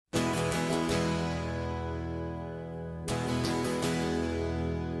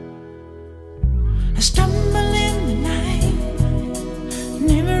stumble in the night.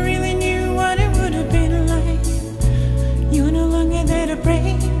 Never really knew what it would have been like. You were no longer there to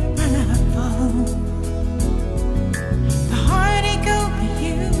break my fall. The heartache over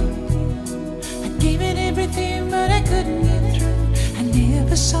you, I gave it everything, but I couldn't get through. I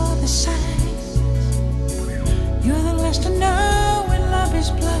never saw the signs. You're the last to know when love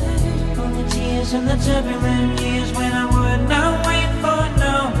is blind. All the tears and the turbulent years when I would not wait for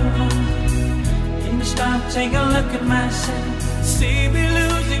no one. Didn't stop, take a look at myself, see me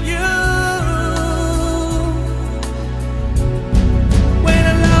losing you. When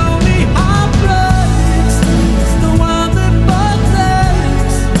a lonely heart breaks, it's the one that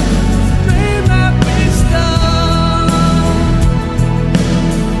protects the dream that we stole.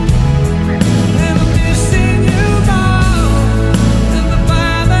 And I'm missing you now, and the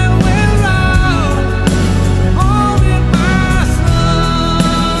fire that we're out, holding my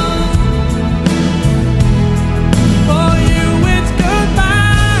soul. For you it's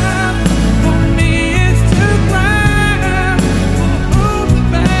goodbye, for me it's to cry. Who the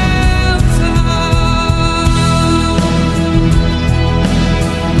bells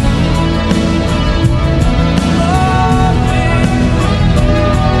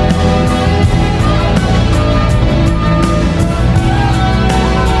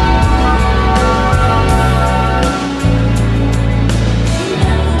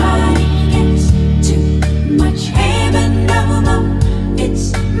Nobody gets too much heaven no more.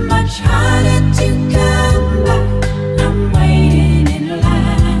 It's much harder to come by. I'm waiting in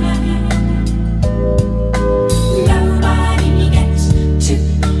line. Nobody gets too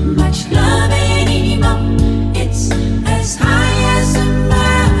much love anymore. It's as high as a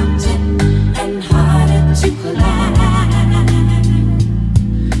mountain and harder to climb.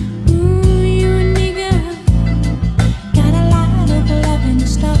 Ooh, you and me, girl, got a lot of love in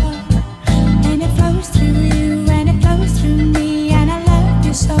store, and it flows through you and it flows through me, and I love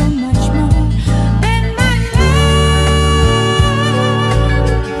you so much more than my life.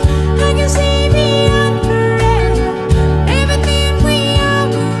 I can see beyond forever. Everything we are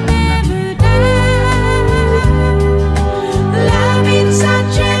will never die. Love is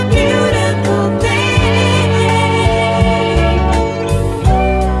such a beautiful thing.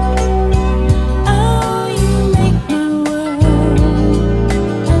 Oh, you make my world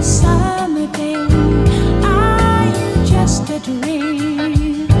a summer day. Are you just a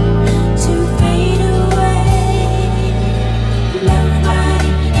dream to fade away?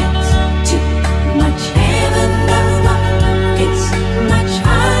 Nobody gets too much heaven no more. It's much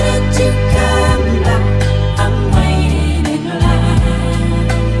harder to come by. I'm waiting in line.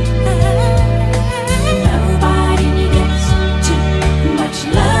 Nobody gets too much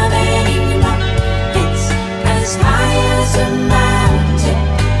love anymore. It's as high as a mountain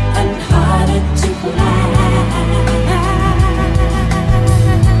and harder to climb.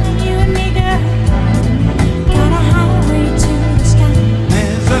 You and me, girl, got a highway to the sky.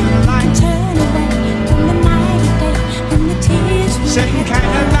 There's a light, Turn away from the night of day and the tears we same cry.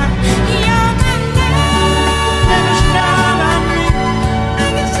 kind of light You're my that love. shine on me. I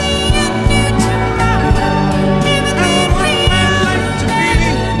can see a new tomorrow. Everything What we I'd are like to will be,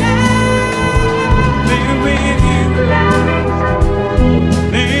 never die. live with you,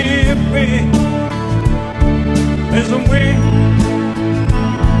 live with. There's a way.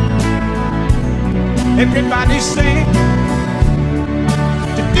 Everybody say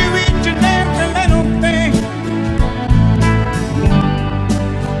to do each and every little thing,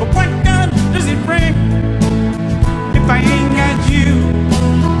 but what good does it bring if I ain't got you?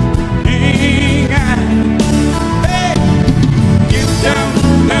 Ain't got. Hey, you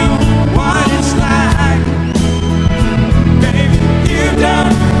don't know what it's like, baby. You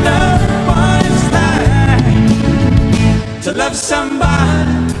don't know what it's like to love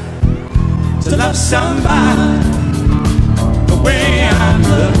somebody, to love somebody.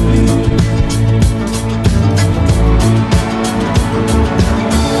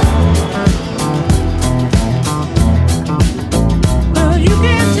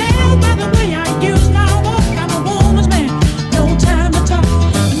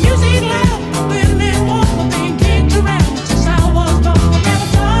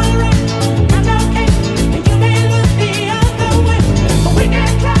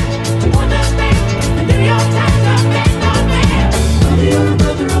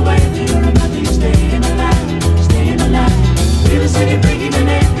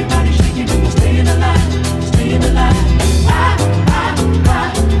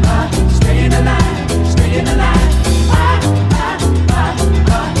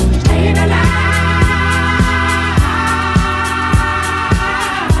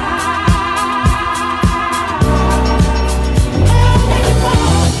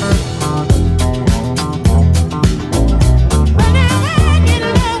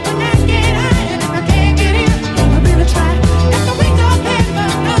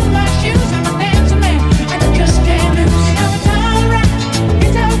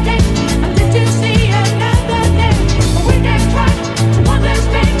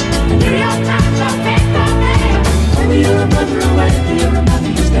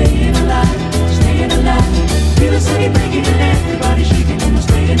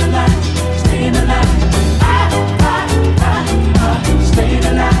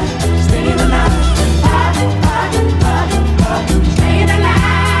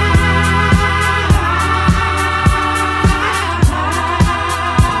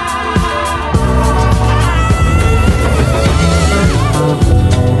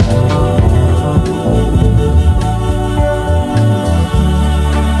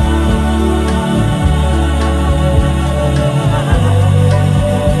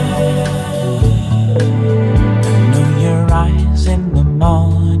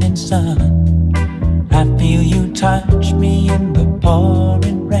 morning sun. I feel you touch me in the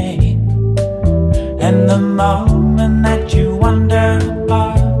pouring rain. And the moment that you wander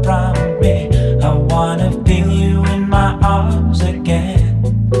far from me, I wanna feel you in my arms again.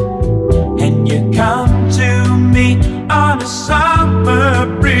 And you come to me on a summer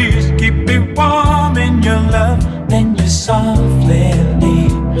breeze, keep me warm in your love, then you softly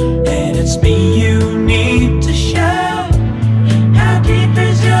leave. And it's me you need to show. How deep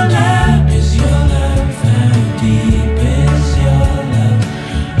is your love? Is your love? How deep is your love?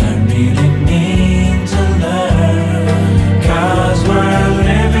 I really need to learn. 'Cause we're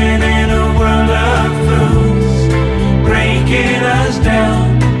living in a world of fools, breaking us down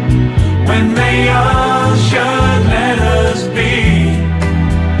when they all should let us be.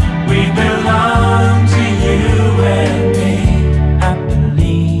 We belong to you and me. I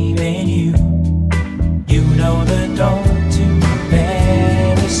believe in you. You know the door to my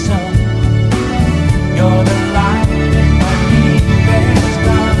very soul. You're the light in my deepest,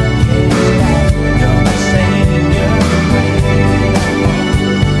 darkest night. You're my savior,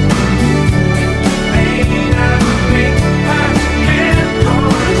 made of big hearts and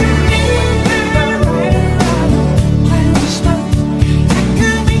boys. When we stop, I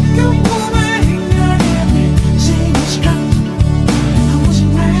can make a woman sing a strum. I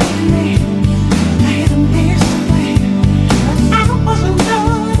wasn't right in me. I had a mess to play, but I wasn't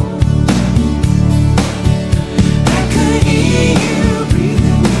done. I could hear you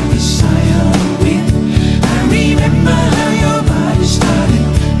breathing in the silent wind. I remember how your body started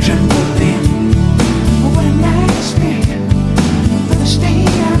trembling. What a nice thing for the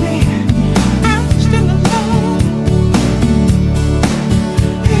state I'm in. I'm still alone.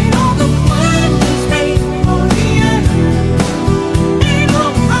 Ain't all the wonders made for the earth. Ain't no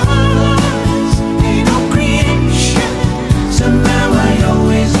arts, ain't no creation. Somehow I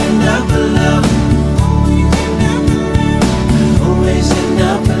always end up alone. Always end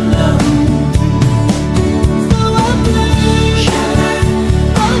up alone. So I play, shut up,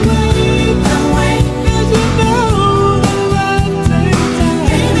 away, 'cause you know the light takes time.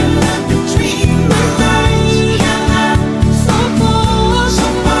 Ain't a lot between my eyes. Shut up, so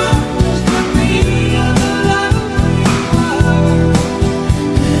far, just let me alive.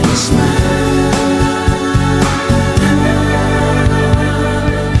 And a smile,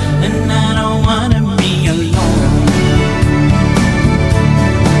 and I don't wanna be alone.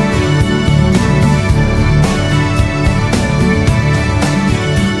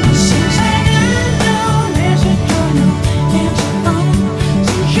 Since I got down, there's a journal, there's a phone.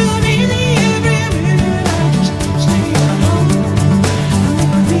 Since you're really every minute, I just stay alone. I'll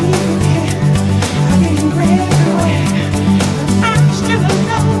never leave here. I'm getting carried away, but I'm still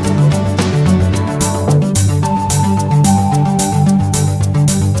alone.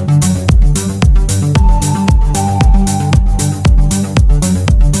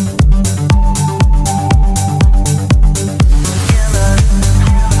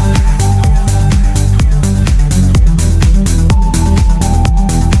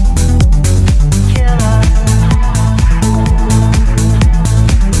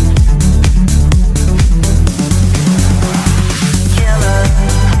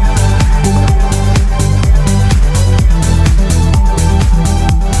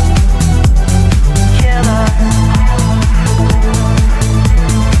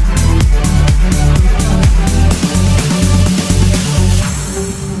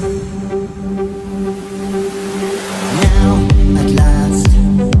 Now, at last,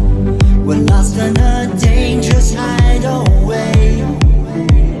 we're lost in a dangerous hideaway.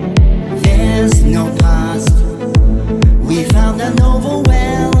 There's no past. We found an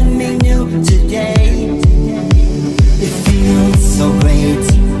overwhelming new today. It feels so great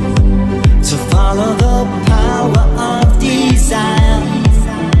to follow the power of desire,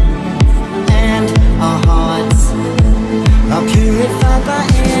 and our hearts are purified by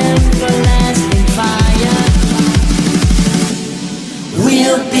everlasting fire.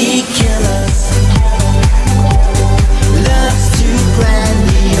 We'll be killers. Love's too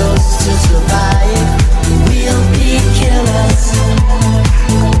grandiose to survive. We'll be killers.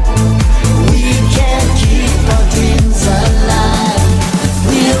 We can't keep our dreams alive.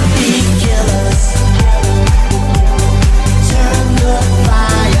 We'll be killers. Turn the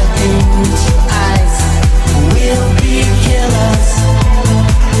fire into ice. We'll be killers.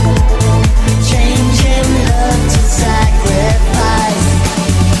 Changing love to sacrifice.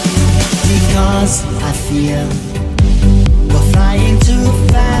 Because I feel we're flying too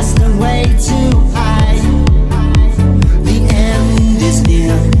fast and way too high. The end is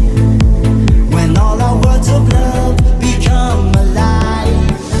near when all our words of love become alive.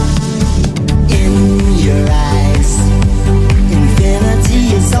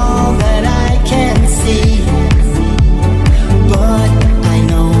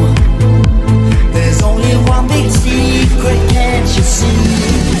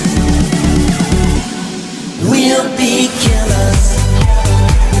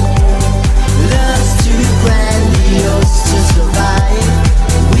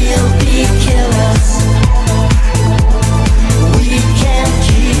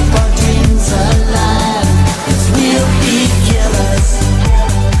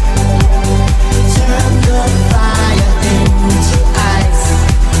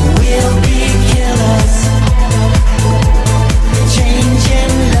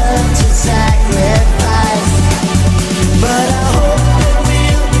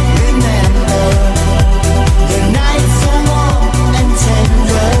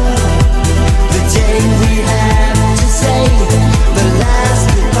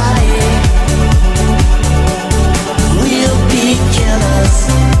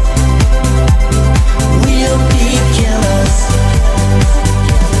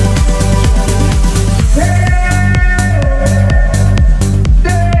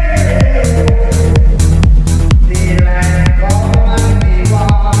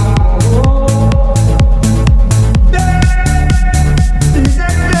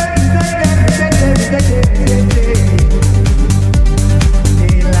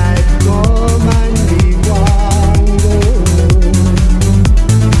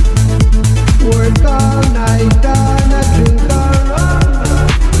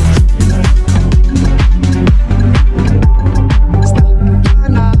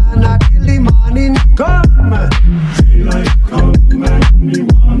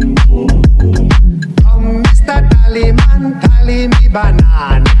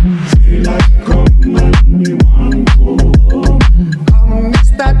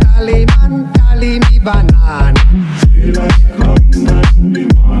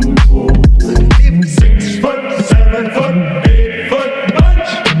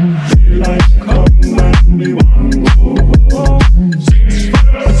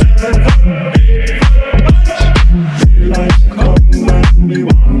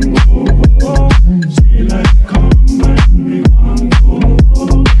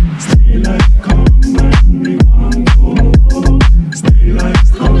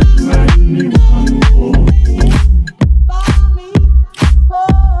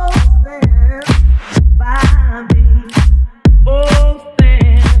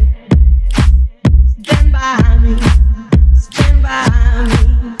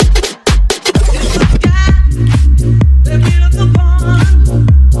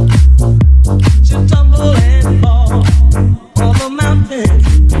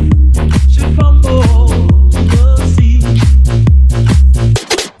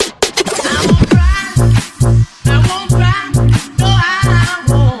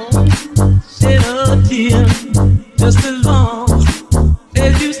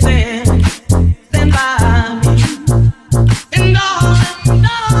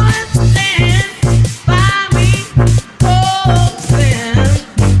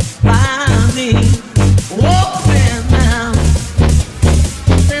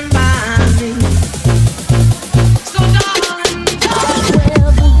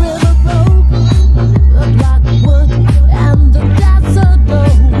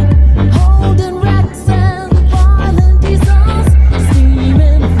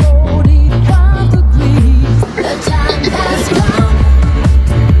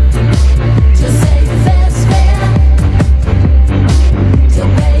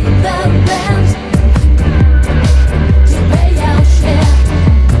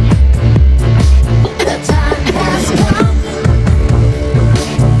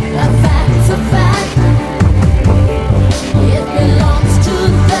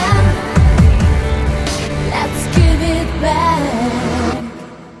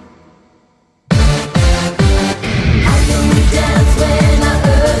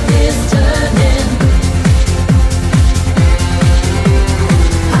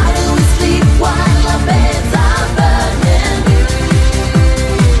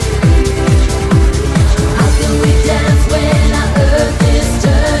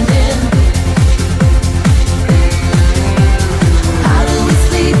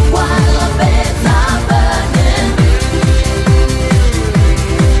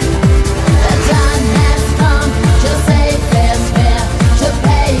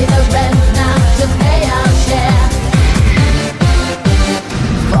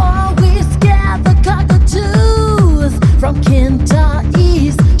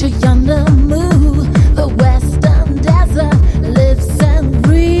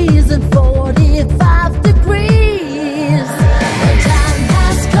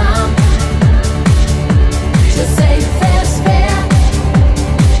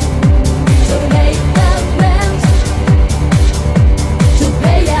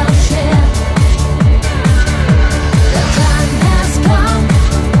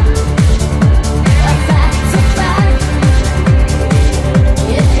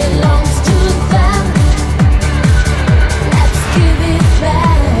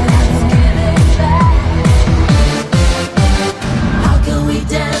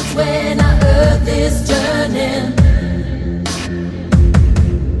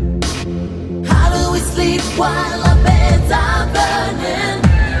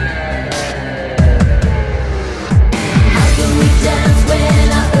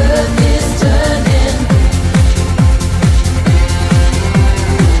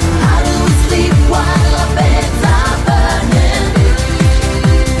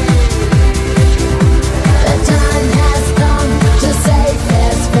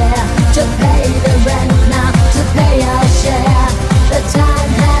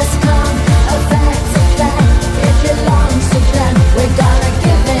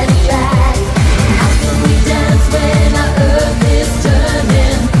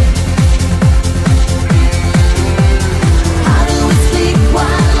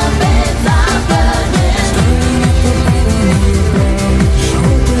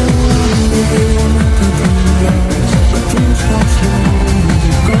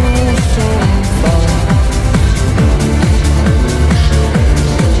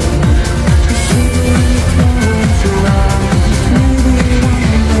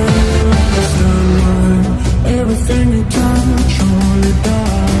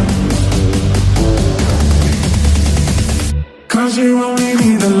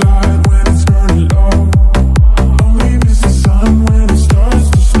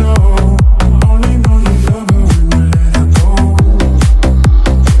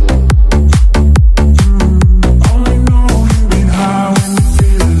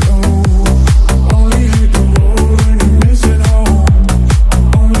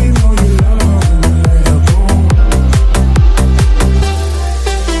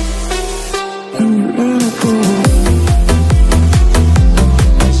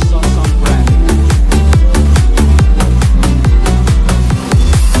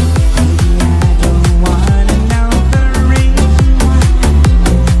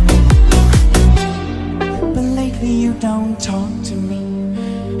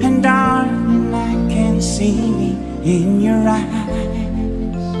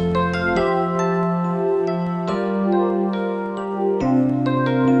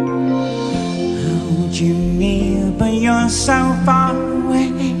 so far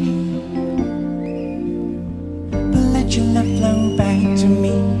away. But let your love flow back to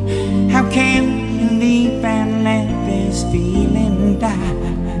me. How can you leave and let this feeling die?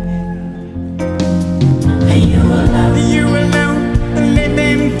 You alone, the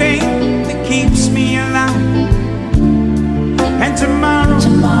living thing that keeps me alive. And tomorrow,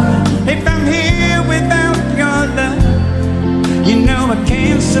 if I'm here without your love, you know I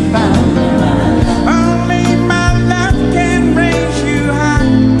can't survive. Only my love can raise you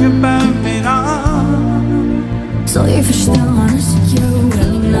high above it all. Zal je verstaan als ik jou in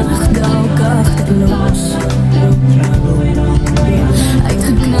de nacht ook achterloos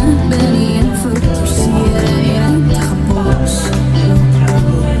uitgeknapt ben en verdoseer in het geboos.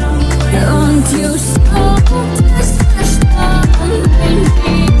 Want je stopt is verstaan in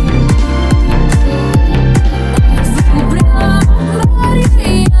die. Ik voel brand waar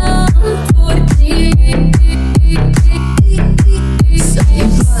je antwoord niet. Zeg je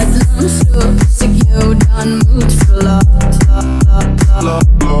wat langs als ik jou dan moet verlaten.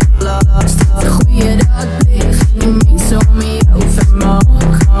 Staat een goeie dag tegen je mens om jou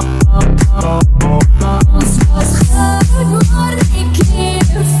vermogen. Ons was goed, maar ik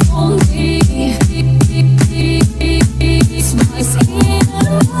keer vond die. Smaaks in,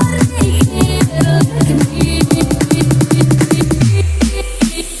 maar ik eerlijk niet.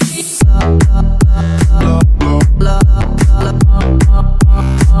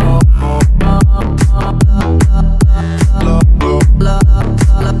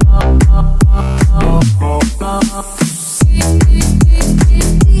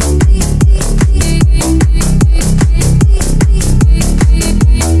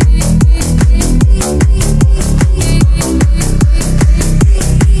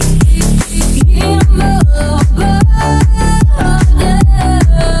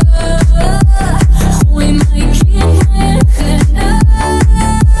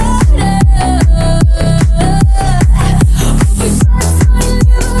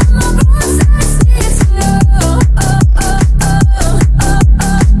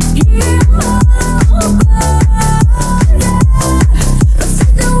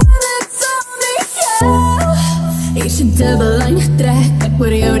 Is een dubbel lang getrek, ik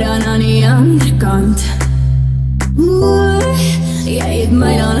hoor jou dan aan die andere kant. Oeh, jij het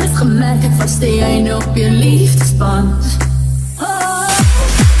mij dan het gemerkt, ik vast in jij op je liefdesband.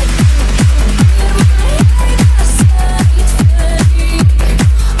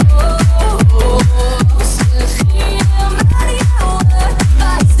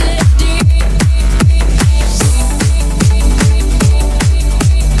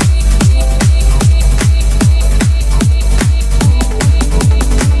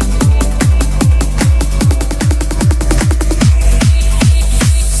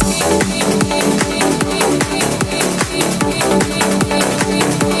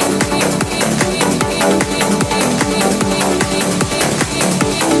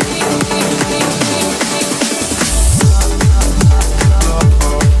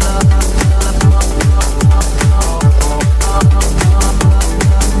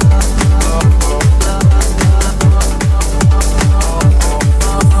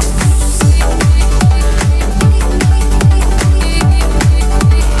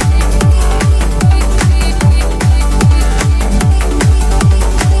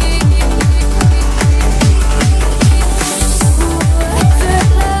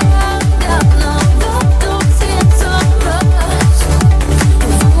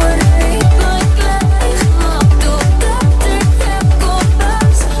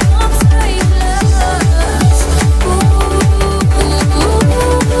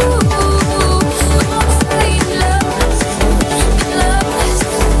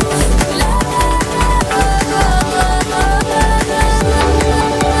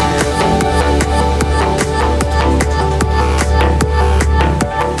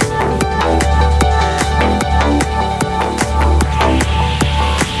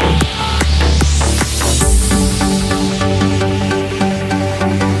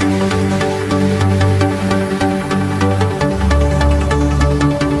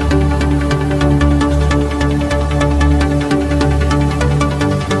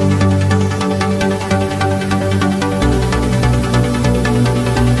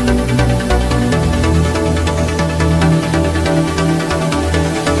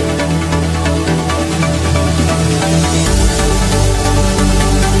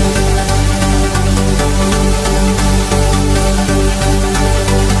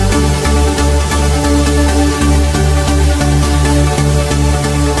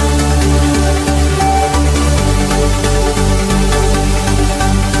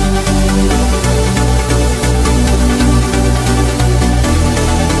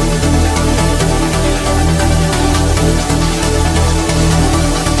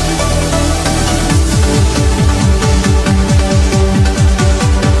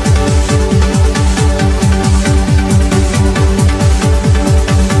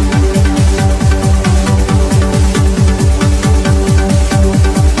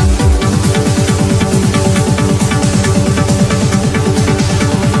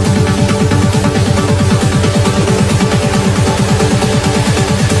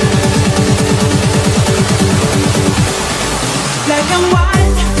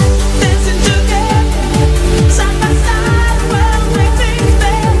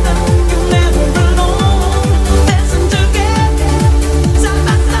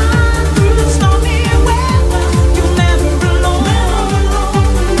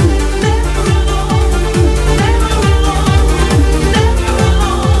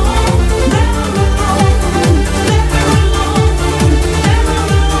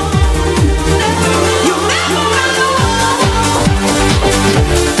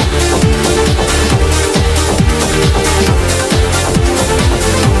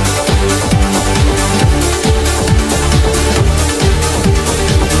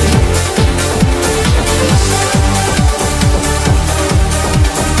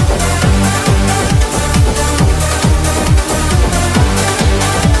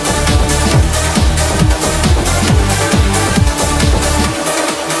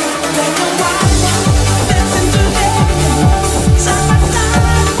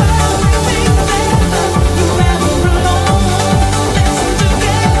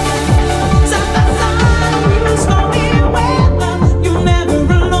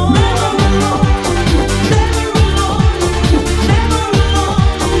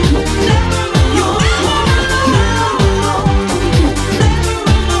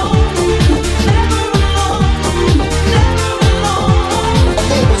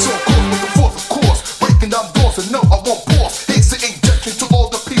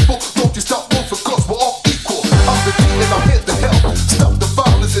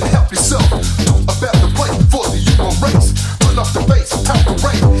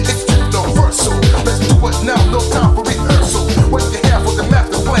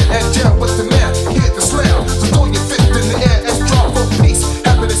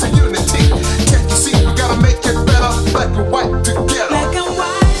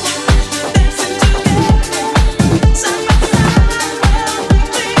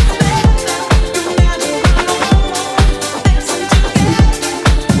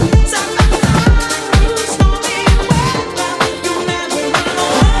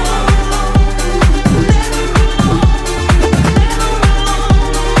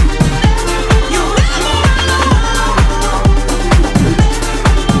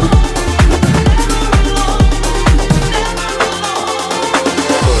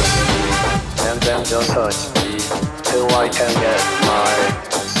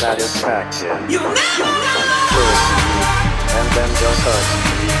 satisfaction. Push me, and then just touch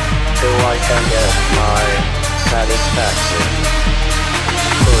me, till I can get my satisfaction.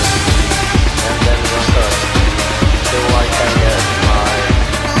 Push me, and then just touch me, till I can get my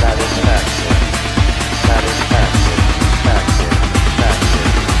satisfaction. Satisfaction, faction, faction,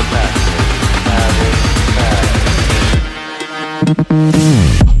 faction, satisfaction.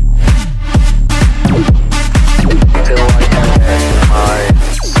 Till I can get my satisfaction.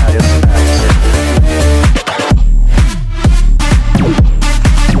 Till I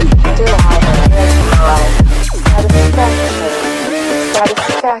can get my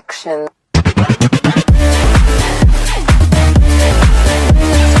satisfaction.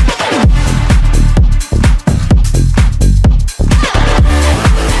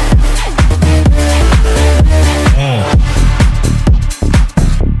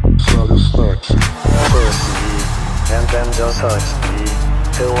 Touch me,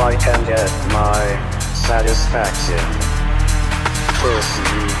 till I can get my satisfaction. Push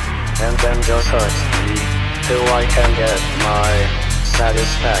me, and then just touch me, till I can get my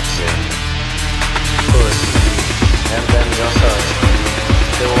satisfaction. Push me, and then just touch me,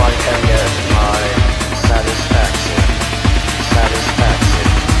 till I can get my satisfaction. Satisfaction,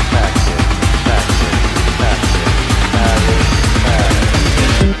 faction, faction, faction, satisfaction.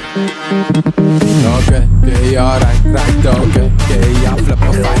 Okay, yeah, alright, right, okay, yeah, flip a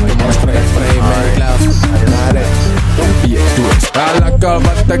fight, come on, spray, make love, not it, don't be a twist. I like a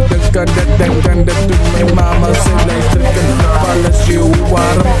wat ek dink aan dit toe my mama sê, luister kind, alles you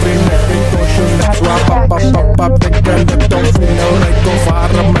are a vriend, ek denk ons jou net swap, pap, denk aan dit ons vriend, nou reik of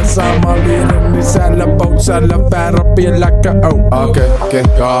harem, is allemaal hier in die selle boot, selle verre, be lekker, oh, okay,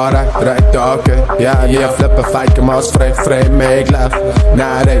 alright, right, okay, yeah, flip a fight, come on, spray, make love,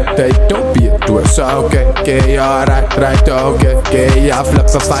 not it, don't be a twist. Okay, alright, right, okay, yeah, flip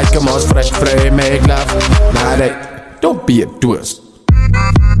a fight, come on, spray, make love, nah, hey, don't be a twist.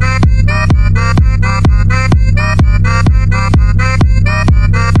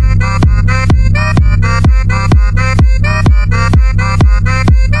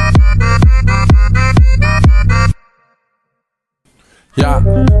 Ja,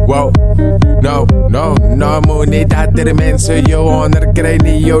 wow, no, moet niet dat er mensen je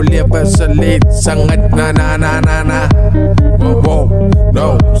onderkrijgen, je leven ze lied, zang het na, wow,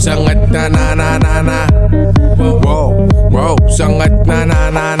 no, zang het na, wow, zang het na,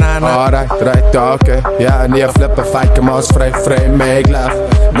 alright, right, okay, ja, nee, flippen, fight, come on, vrij, make love,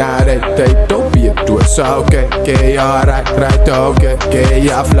 nah, they don't be a twist, okay, alright, right, okay,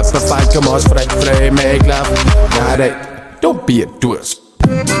 ja, flippen, fight, come on, vrij, make love, nah, they don't be a twist.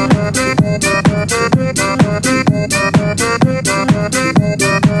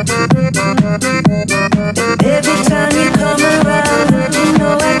 Every time you come around, you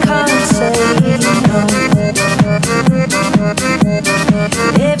know I can't say no.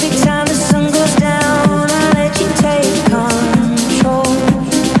 Every time the sun goes down, I let you take control.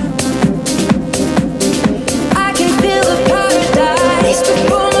 I can feel the paradise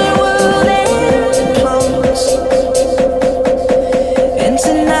before my world implodes. And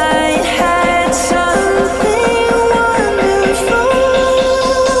tonight had something wonderful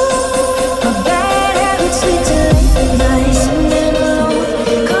about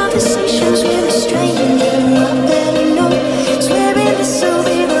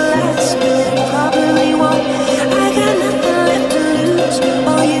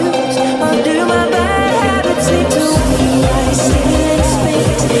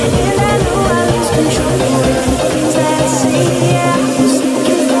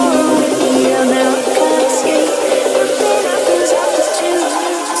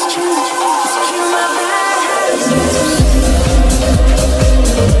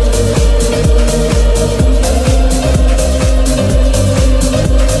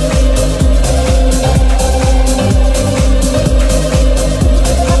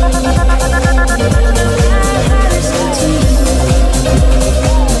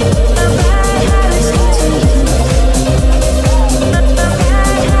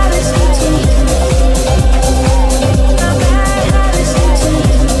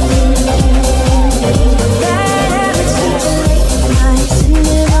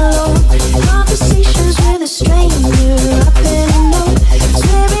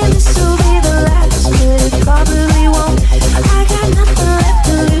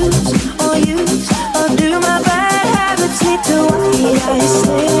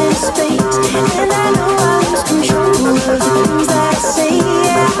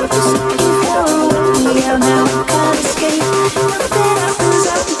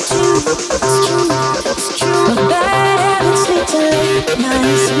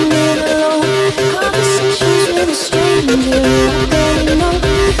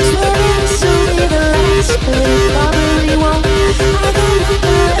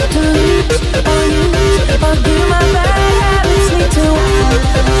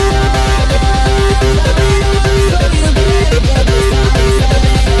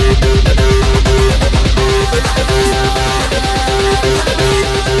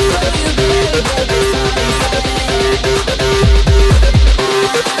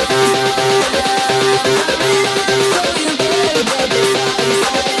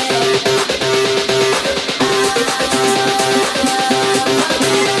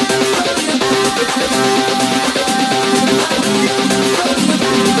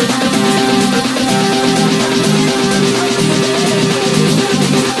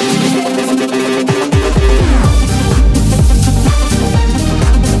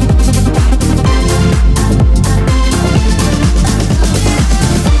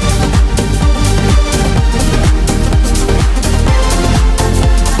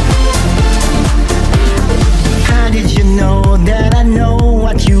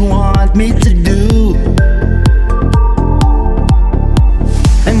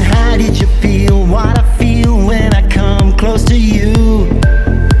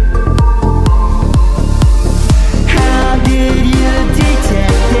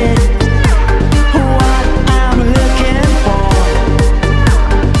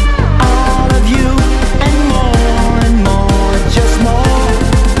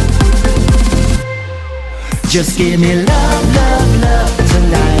Just give me love, love, love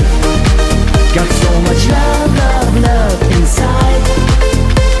tonight. Got so much love, love, love inside.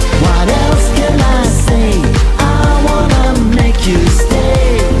 What else can I say? I wanna make you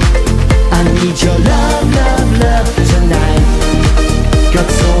stay. I need your love, love, love tonight. Got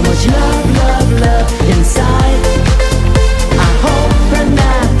so much love, love, love inside. I hope and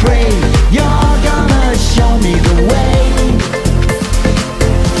I pray you're gonna show me the way.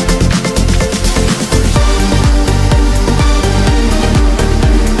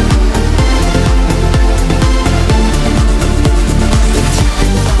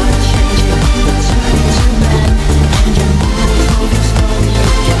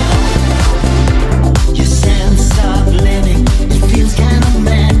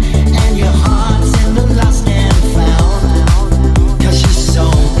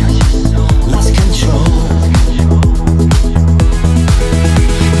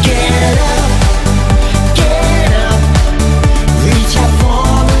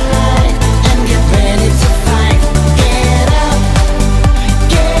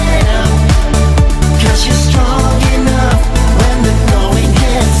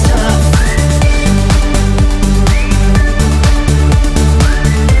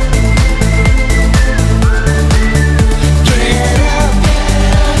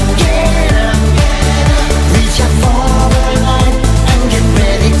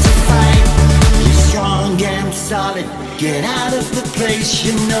 Get out of the place,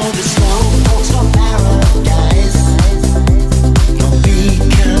 you know the smoke for paradise. Don't be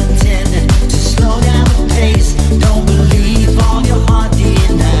contented to slow down the pace. Don't believe all your heart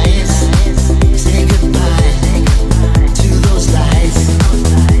denies. Say goodbye to those lies.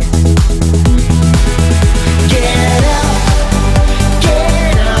 Get up,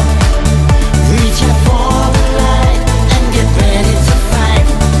 reach out for the light and get ready to fight.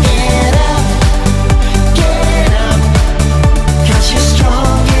 Get up, you're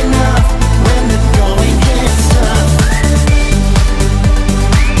strong enough when the going gets tough.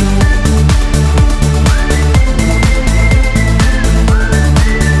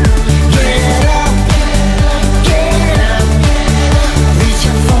 Get up, reach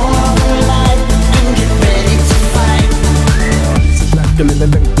out for the light and get ready to fight.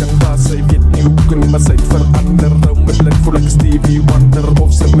 Sy weet nie hoe kan maar sy het verander. Onmiddellik voel ek Stevie Wonder.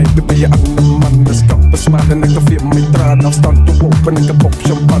 Of sy my by jy ander man. Dis kap is man en ek kan veel my traan afstand toe op en ek kan pop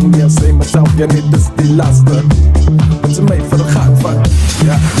champagne. Sê myself, ja net is die laaste wat sy my vergaat van.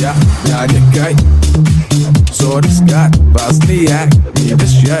 Ja, jy kyk so die skat, was nie ek, nie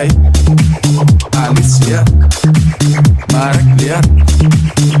dis jy Alicia, maar ek leer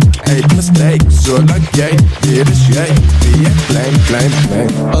Eet mistake, solang jy, hier is jy wie ek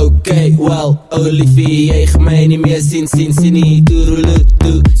klein Okay, well, Olivie, jy gaan my nie meer sien nie,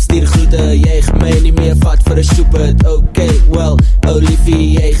 toeroeloe, stuur groete, jy gaan my nie meer vat vir 'n stupid. Okay, well,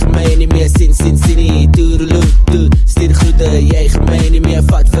 Olivie, jy gaan my nie meer sien nie, toeroeloe, stuur groete, jy gaan my nie meer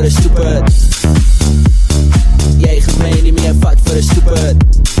vat vir 'n stupid. Jy gaan my nie meer vat vir 'n stupid.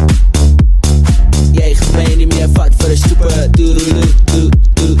 Jy gaan my nie meer vat vir 'n stupid. Toeroeloe,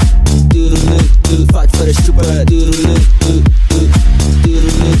 vat vir 'n stupid. Toeroeloe,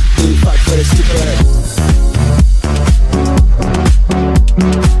 vat vir 'n stupid.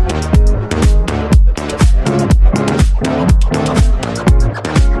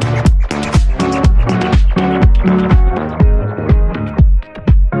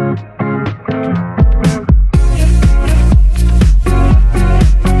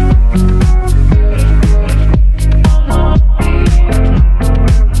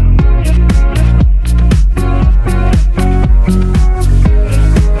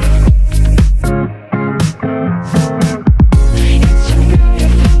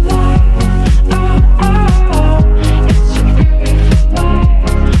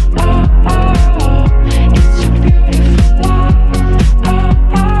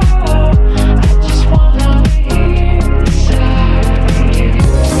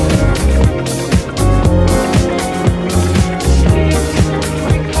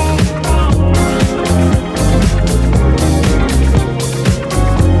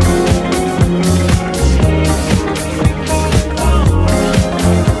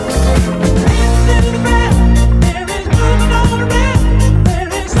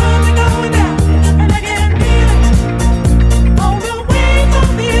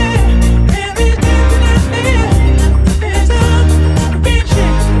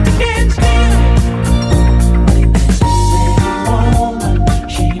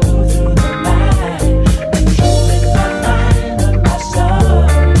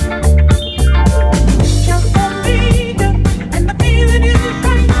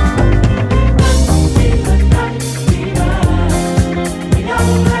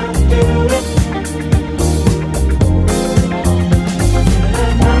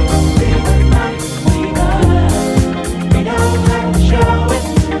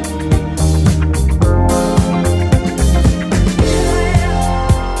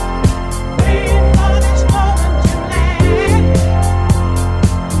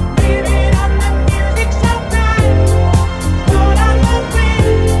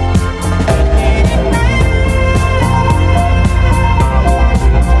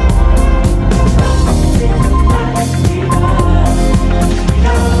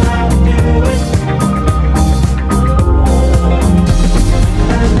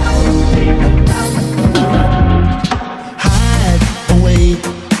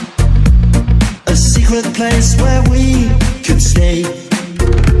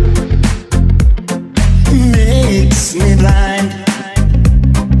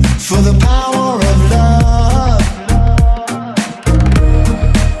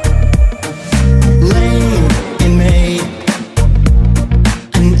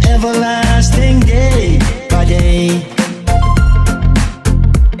 everlasting day by day.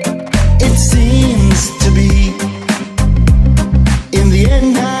 It seems to be in the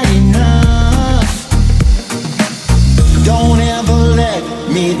end not enough. Don't ever let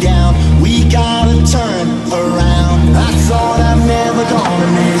me down, we gotta turn around. I thought I'm never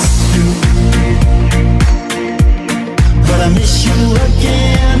gonna miss you, but I miss you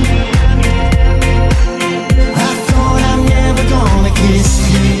again. I thought I'm never gonna kiss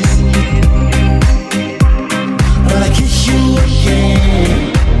you, but I kiss you again.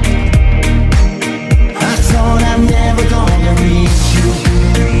 I thought I'm never gonna reach you,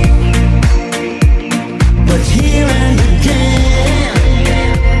 but here and again.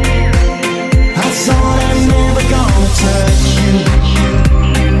 I thought I'm never gonna touch you,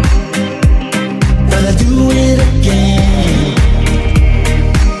 but I do it again.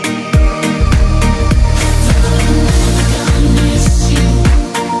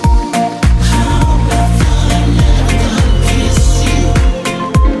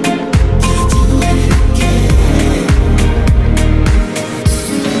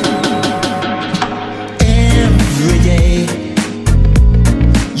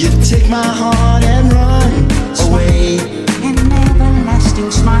 Take my heart and run away. An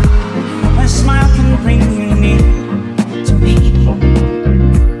everlasting smile, a smile can bring you near to me.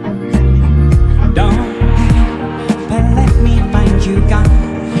 Don't hang, but let me find you, God,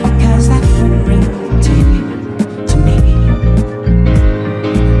 'cause that would bring tears to me.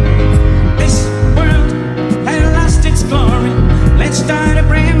 This world has lost its glory. Let's start a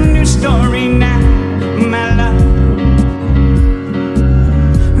brand new story now, my love.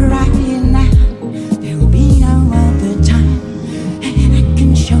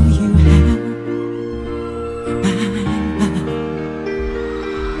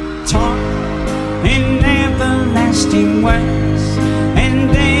 Words and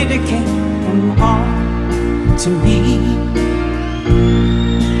dedicate them all to me,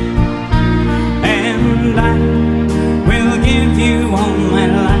 and I will give you all my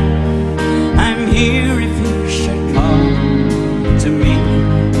life. I'm here if you should call to me.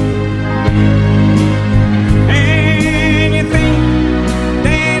 Anything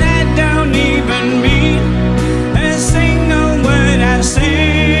that I don't even mean, a single word I say.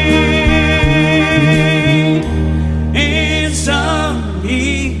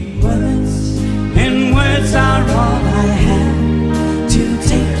 Words are all I have to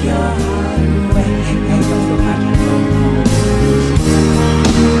take your heart away.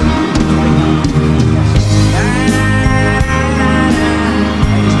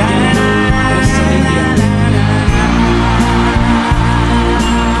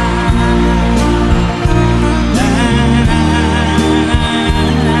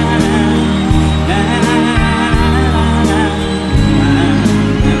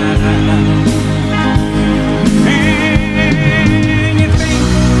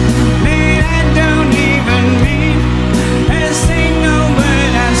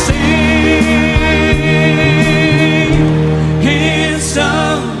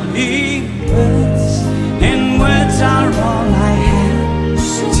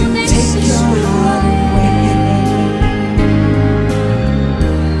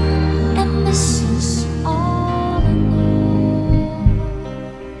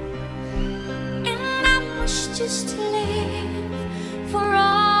 Just to live for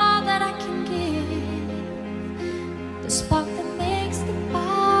all that I can give, the spark that makes the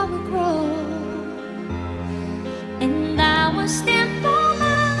power grow, and I will stand for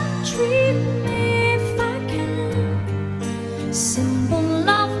my dream if I can, symbol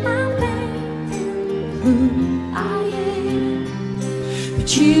of my faith in who I am. But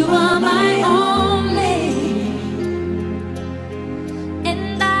you are my only,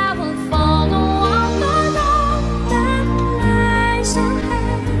 and I will follow all the road that lies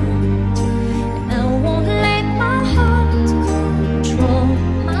ahead, and I won't let my heart control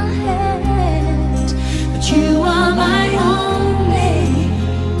my head. But you are my only.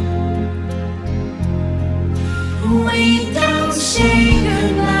 We don't say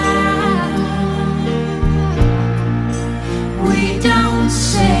goodbye. We don't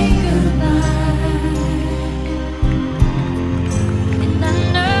say goodbye. And I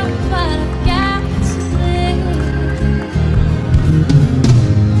know what I've got to live.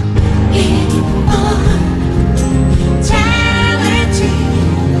 Immortality.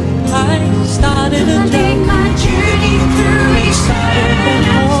 I started a Take my journey through eternity.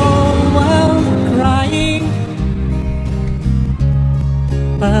 the whole world crying,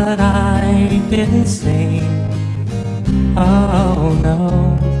 but I didn't say, oh no,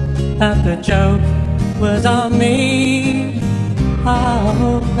 that the joke was on me.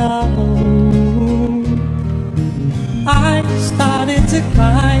 Oh no, I started to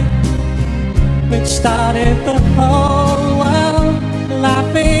cry, which started the whole world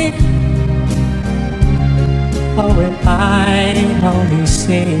laughing. Oh, if I only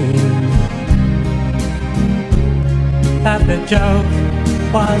see that the joke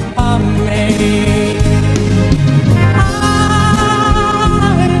was on me.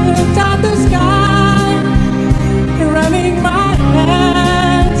 I looked at the sky, running my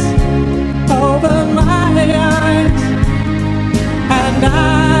hands over my eyes, and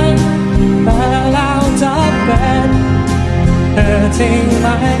I fell out of bed, hurting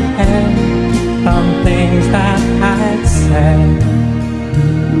my head from things that I'd said,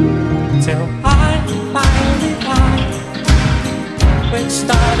 till I finally found which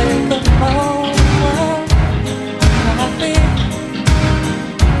started the whole world laughing.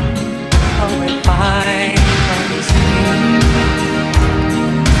 Oh, if I only see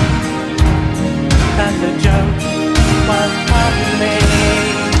that the joke was on me.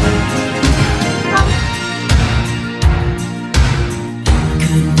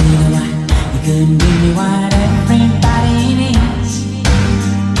 You couldn't give me what everybody needs.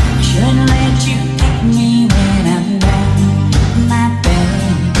 I shouldn't let you take me when I'm down my bed.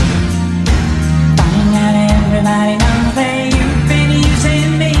 Finding out everybody knows that you've been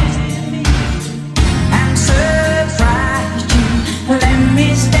using me. I'm surprised you let me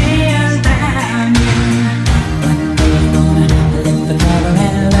stay around you. One day you're gonna lift the cover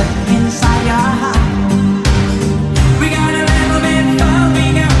and look inside your heart. We got a little bit before we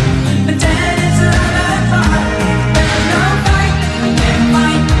go, and then it's another part. There's no fight, we can't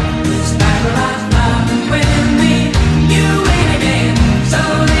fight this battle of love with me. You win again, so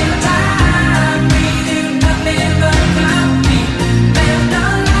little time. We do nothing but compete. There's no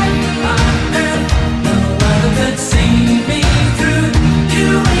life on earth, no other could see me through. You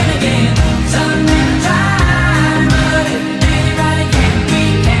win again, so little time. But if anybody can, we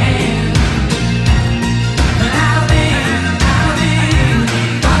can. And I'll be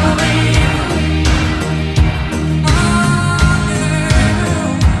following you.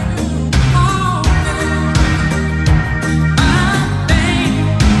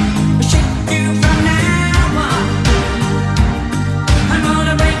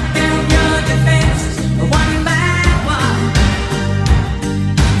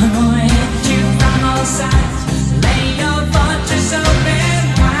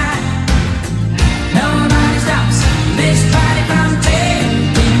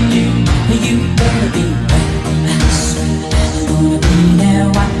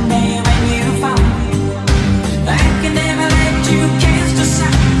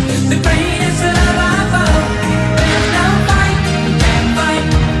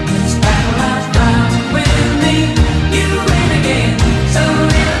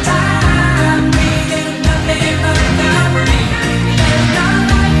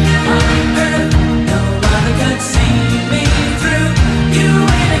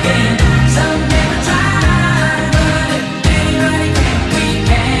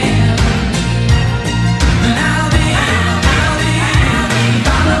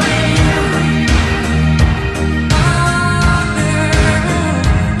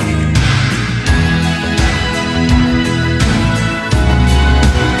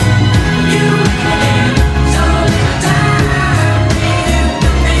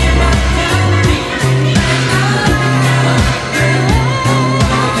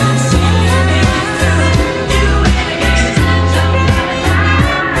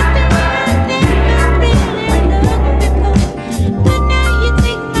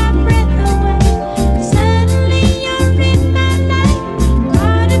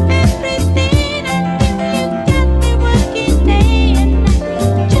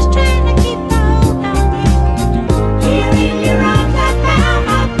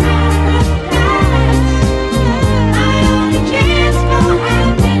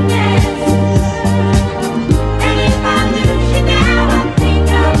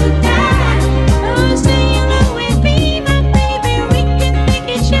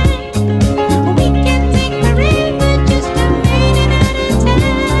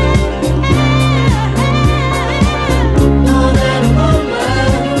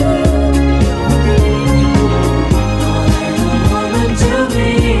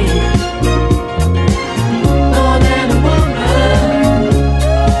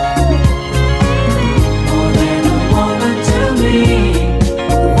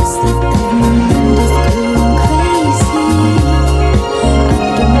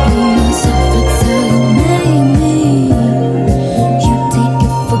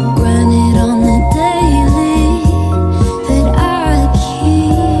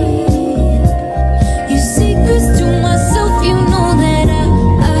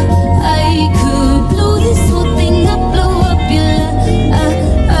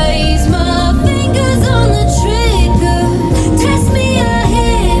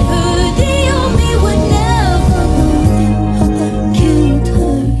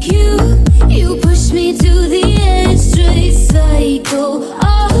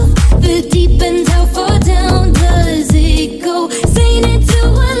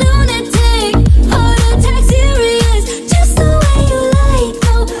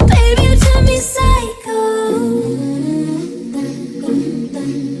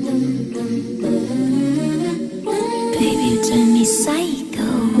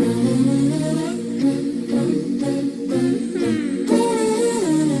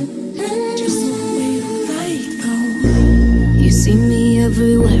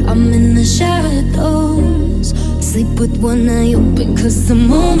 with one eye open, cause the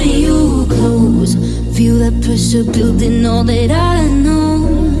moment you close, feel that pressure building, all that I know.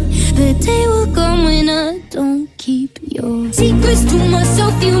 The day will come when I don't keep your secrets to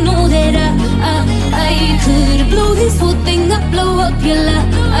myself. You know that I could blow this whole thing up, blow up your life.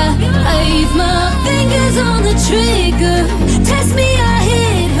 My fingers on the trigger, test me, I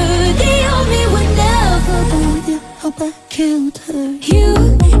hit her. They hold me would never go with you, hope I killed her.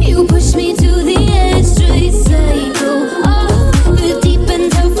 You pushed me to the edge, straight psycho. Off the deep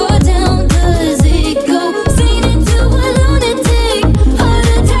end, how far down does it go? Seen it to a lunatic, heart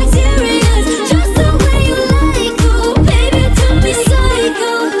attack serious, just the way you like. Oh, baby, turn me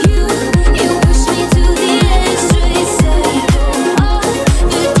psycho. You pushed me to the edge, straight psycho. Off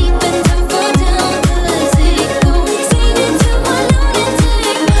the deep end, how far down does it go? Seen it to a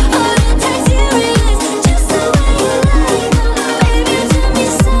lunatic, heart attack serious, just the way you like. Oh, baby,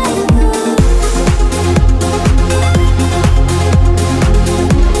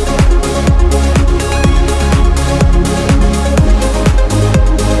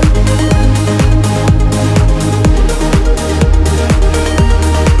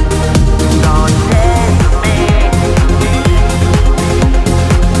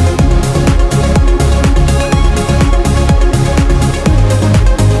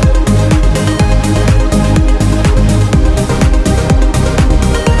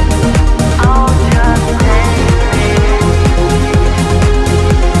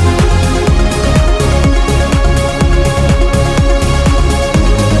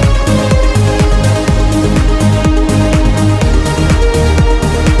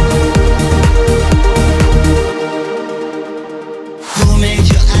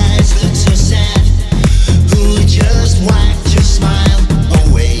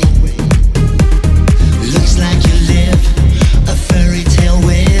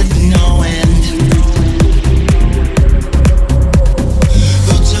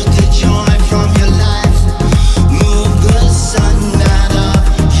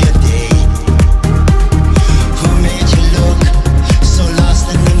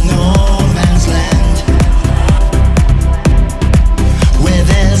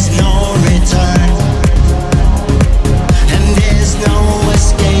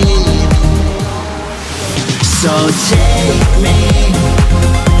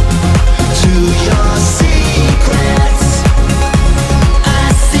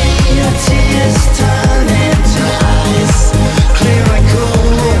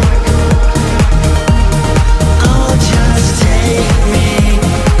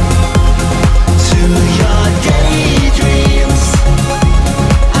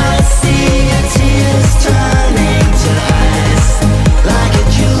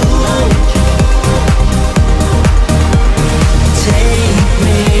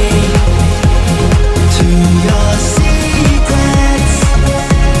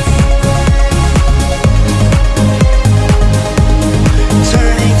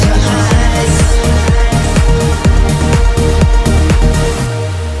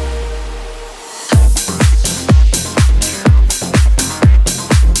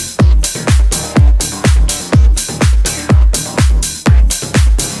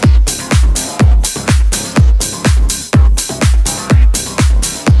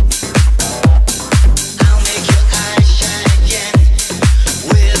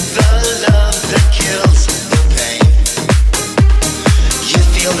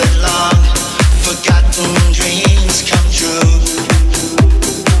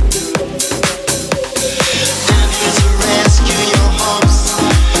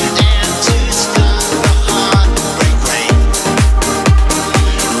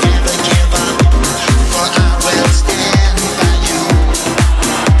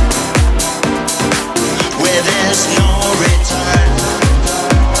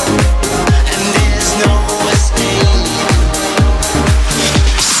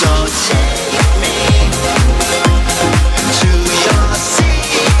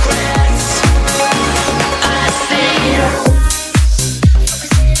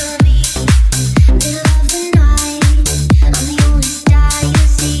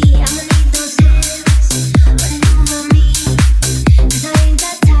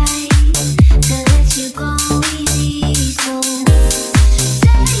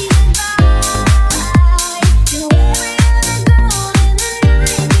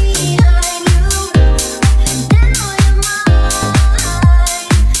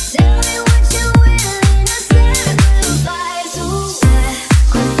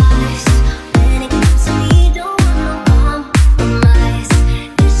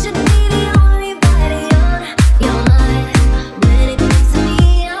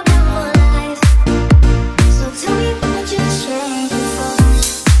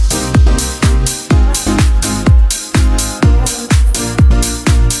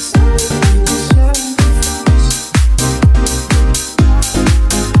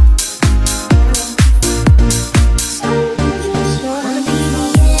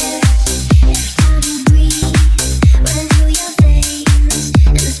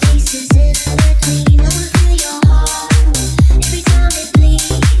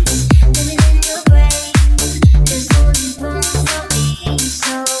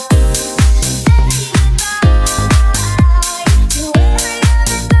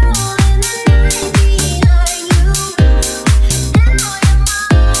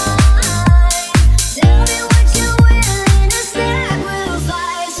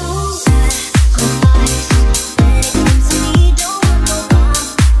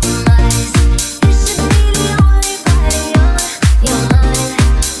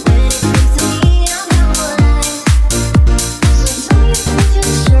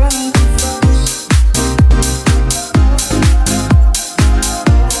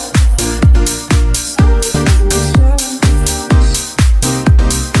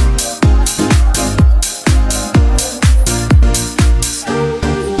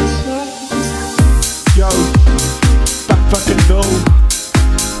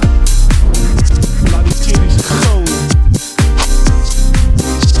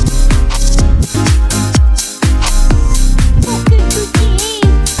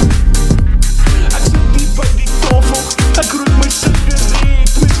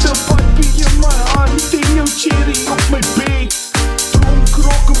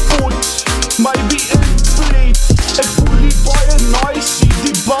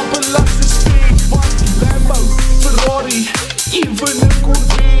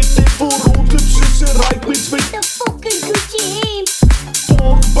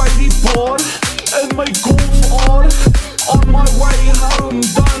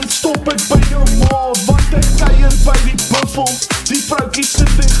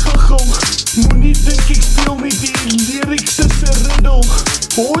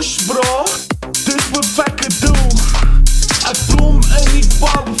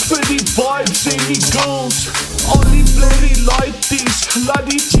 die girls, al die blurry lighties, laat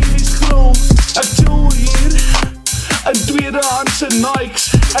die chilies grill. Ek chill hier in tweedehandse Nikes.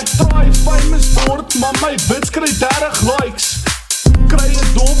 Ek try famous word, maar my bits kry 30 likes. Kry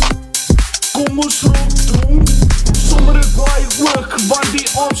een dop, kom ons rook dronk. Sommer ek waai ook, want die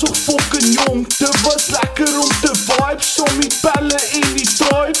aand so fucking jong. Dit was lekker om te vibe, som die pelle en die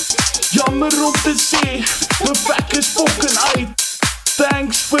tribe. Jammer om te sê, my vek is fucking uit.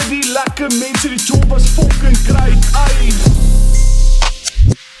 Thanks vir die lekker mense, die job was fucking great, ay.